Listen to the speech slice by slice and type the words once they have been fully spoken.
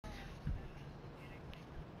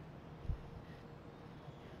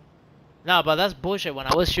Nah, but that's bullshit. When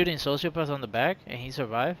I was shooting sociopaths on the back and he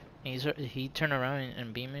survived, and he turned around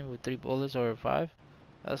and beat me with 3 bullets or 5.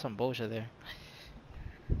 That's some bullshit there.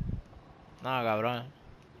 Nah, cabrón.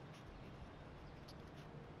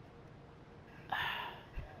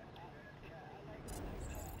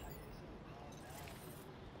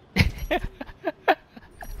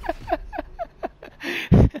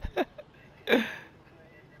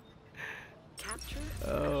 Capture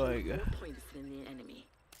Oh my actually god. more points than the enemy.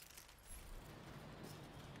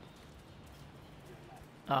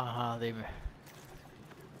 Dime.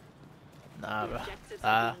 Nah, The bro. objectives are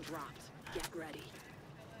Ah, being dropped. Get ready.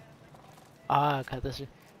 cut this shit.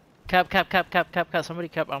 Cap. Somebody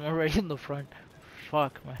cap. I'm already in the front.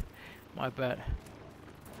 Fuck, my bad.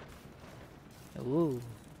 Ooh.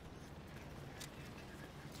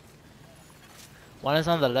 One is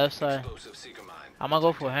on the left side. Explosive seeker mine I'm gonna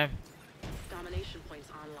go for detected. him. Domination points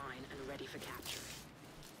online and ready for capture.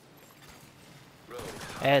 Rogue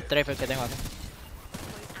Trefe que tengo aquí.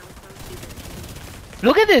 Point alpha is in enemy.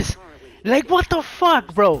 Look at this! Charlie. Like, what the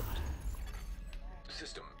fuck, bro?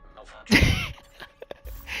 system malfunction.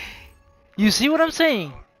 You see what I'm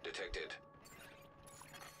saying? Detected.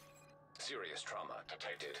 Serious trauma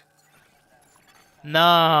detected.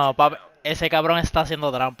 No, papi. Ese cabrón está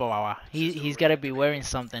haciendo trampa, baba. He's gotta be wearing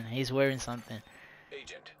something. He's wearing something.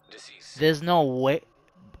 Agent deceased. There's no way.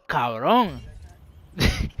 Cabrón. An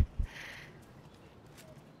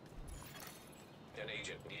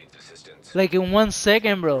agent needs assistance. Like in 1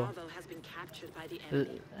 second, bro. Bravo has been captured by the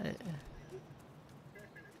enemy.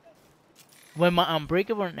 When my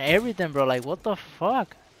unbreakable and everything, bro. Like, what the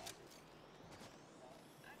fuck?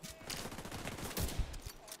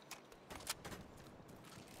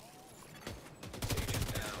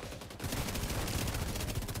 Agent down.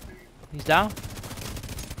 He's down.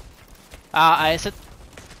 I said.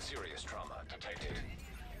 Serious trauma detected.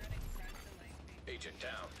 Agent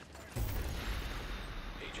down.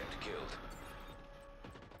 Agent killed.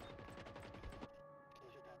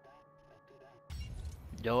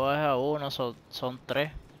 Yo bajé a uno, son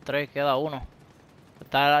 3. 3, queda uno.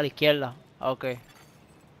 Está a la izquierda. Ok.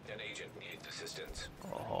 An agent needs assistance.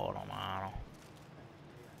 Oh, no, mano.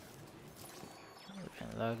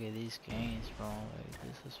 Look at these games, bro. Like,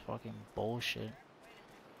 this is fucking bullshit.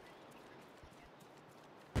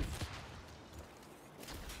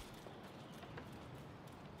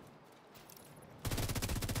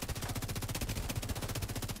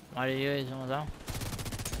 Mario is almost down.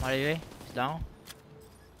 Mario is down.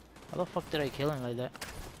 How the fuck did I kill him like that?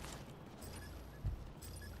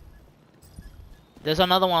 There's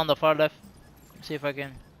another one on the far left. See if I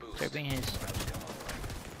can trap in his.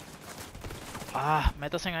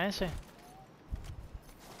 Métase a ese.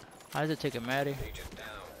 I had to take a Matty. Agent down.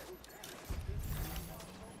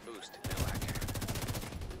 Boost now active.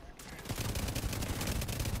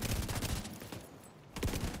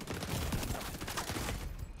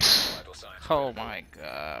 Vital signs Oh critical. my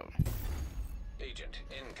god. Agent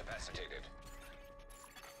incapacitated.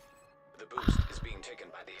 The boost is being taken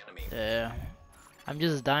by the enemy. Yeah. I'm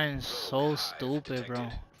just dying so stupid, bro.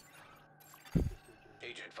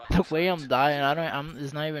 Agent The vital way I'm signs. dying,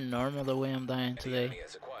 it's not even normal the way I'm dying The today. enemy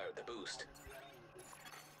has acquired the boost.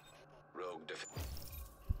 Rogue defender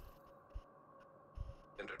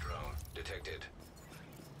drone detected.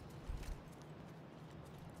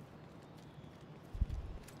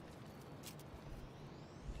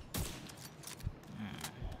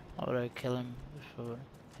 How would I kill him before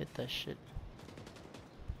I hit that shit?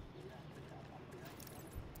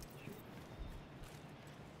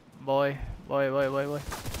 Boy.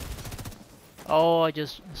 Oh, I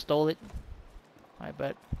just stole it. I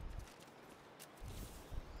bet.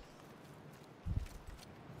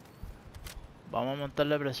 Vamos a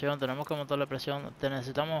montarle presión, tenemos que montarle presión. Te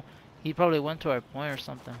necesitamos. He probably went to our point or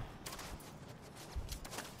something.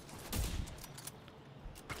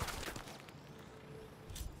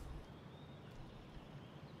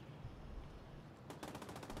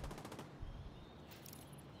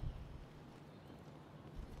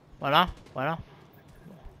 Bueno.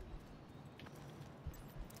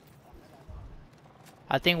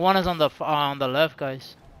 I think one is on the left,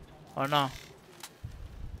 guys. Or no?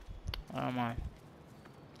 I don't mind.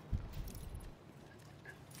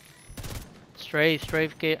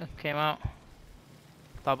 Strafe came out.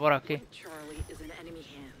 Está por aquí. Point Charlie is in enemy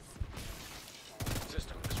hands.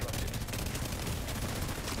 System disrupted.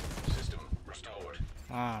 System restored.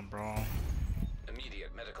 Bro.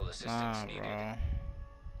 Immediate medical assistance needed. Bro.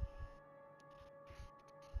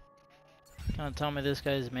 Can't tell me this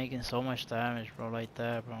guy is making so much damage, bro, like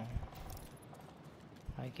that, bro.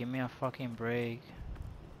 Like, give me a fucking break.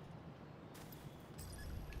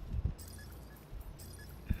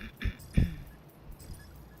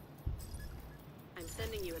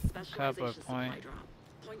 specialization supply point. drop.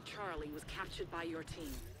 Point Charlie was captured by your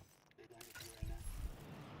team.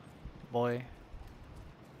 Boy.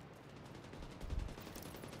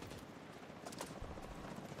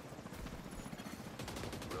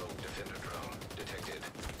 Rogue defender drone detected.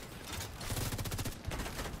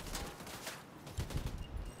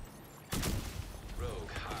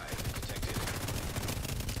 Rogue hive detected.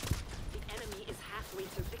 The enemy is halfway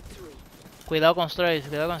to victory. Cuidado con Stray,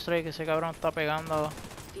 que ese cabrón está pegando.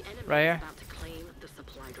 The enemy Right here. is about to claim the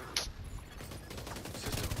supply drop.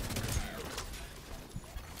 System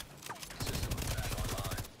back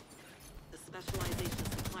online. The specialization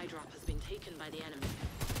supply drop has been taken by the enemy.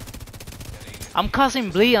 An agent I'm causing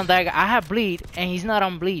bleed on that guy. I have bleed and he's not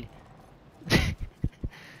on bleed.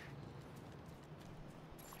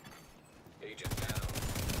 agent down.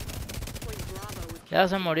 Point Bravo was Ya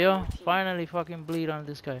se captured by murió. your team. Finally fucking bleed on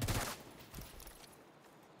this guy.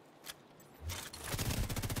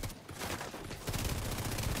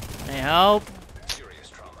 Any help? Serious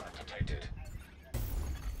trauma detected.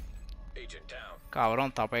 Agent down. Cabrón,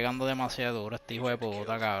 está pegando demasiado duro este hijo de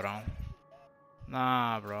puta, cabrón.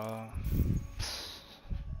 Nah, bro.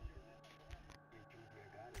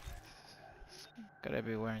 Gotta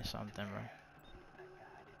be wearing something, bro.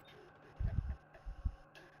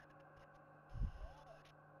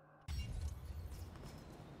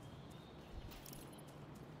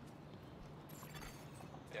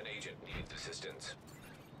 An agent needs assistance.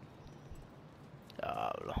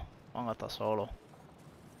 Diablo. Ponga está solo.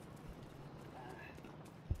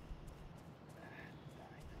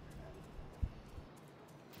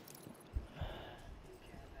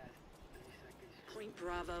 Point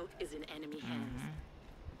Bravo is in enemy hands.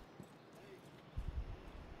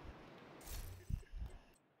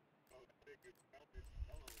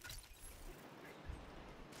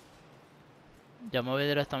 Ya me voy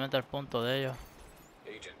directamente al punto de ellos.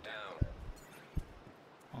 Agent down.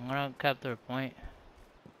 I'm gonna capture point.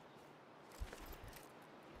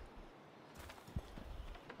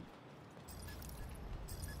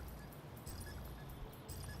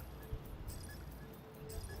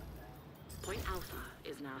 Point Alpha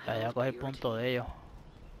is now Ya, ya held cogí by el your punto team. de ellos.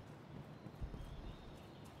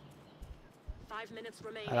 5 minutes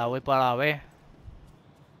remaining. Ahora voy para la B.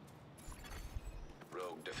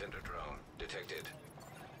 Rogue defender drone detected.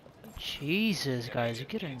 Jesus, guys, you're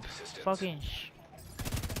getting fucking.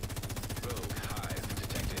 Rogue hive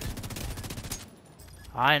detected.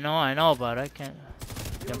 I know, but I can't.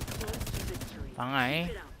 You're close to victory. Están ahí.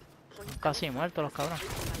 Keep it up. Point Casi Alpha muertos los has been cabrones.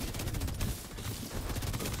 taken by the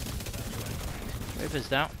enemy. Rape is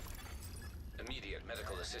down. Immediate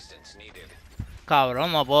medical assistance needed.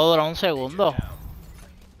 Cabrón, no puedo durar un segundo. Agent down.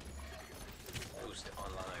 Boost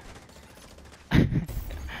online.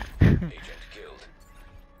 Agent killed.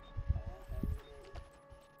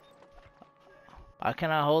 I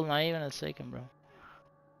cannot hold not even a second, bro.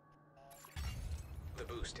 The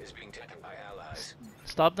boost is being taken by allies.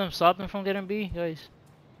 Stop them from getting B, guys.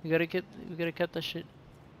 We gotta get that shit.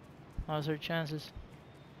 How's our chances?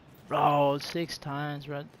 Bro, 6 times,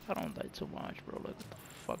 bro. I don't die too much, bro. Look what the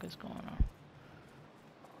fuck is going on.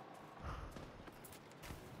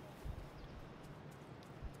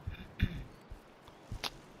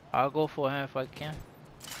 I'll go for him if I can.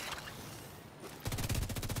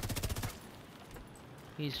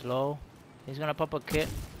 He's low. He's gonna pop a kit.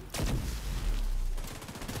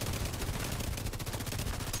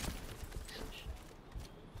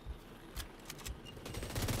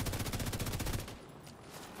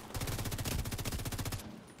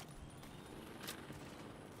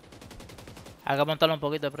 Hay que montarle un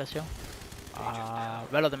poquito de presión. Ah,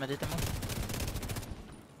 velo, te metiste mal.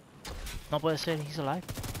 No puede ser, he's alive.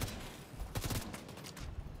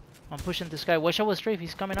 I'm pushing this guy. Watch out with strafe,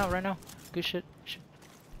 he's coming out right now. Good shit.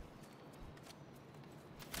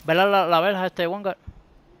 Ve la verja este one gun.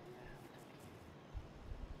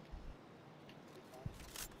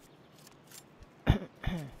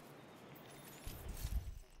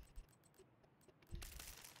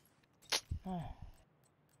 Oh.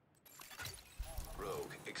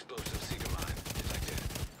 Rogue explosive seeker mine detected.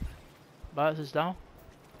 Bias is down.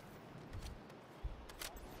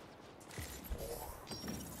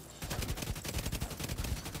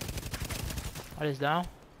 That is down.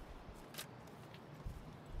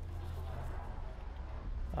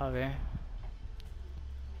 Okay.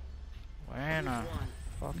 Buena.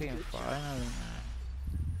 Fucking finally, man.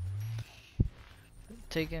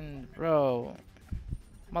 Taking, bro.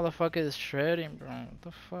 Motherfucker is shredding, bro. What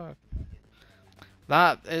the fuck?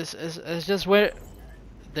 That is just where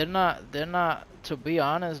they're not. To be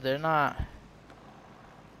honest, they're not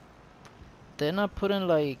putting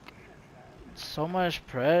like So much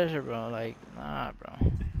pressure, bro. Like, nah,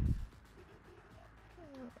 bro.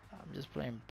 I'm just playing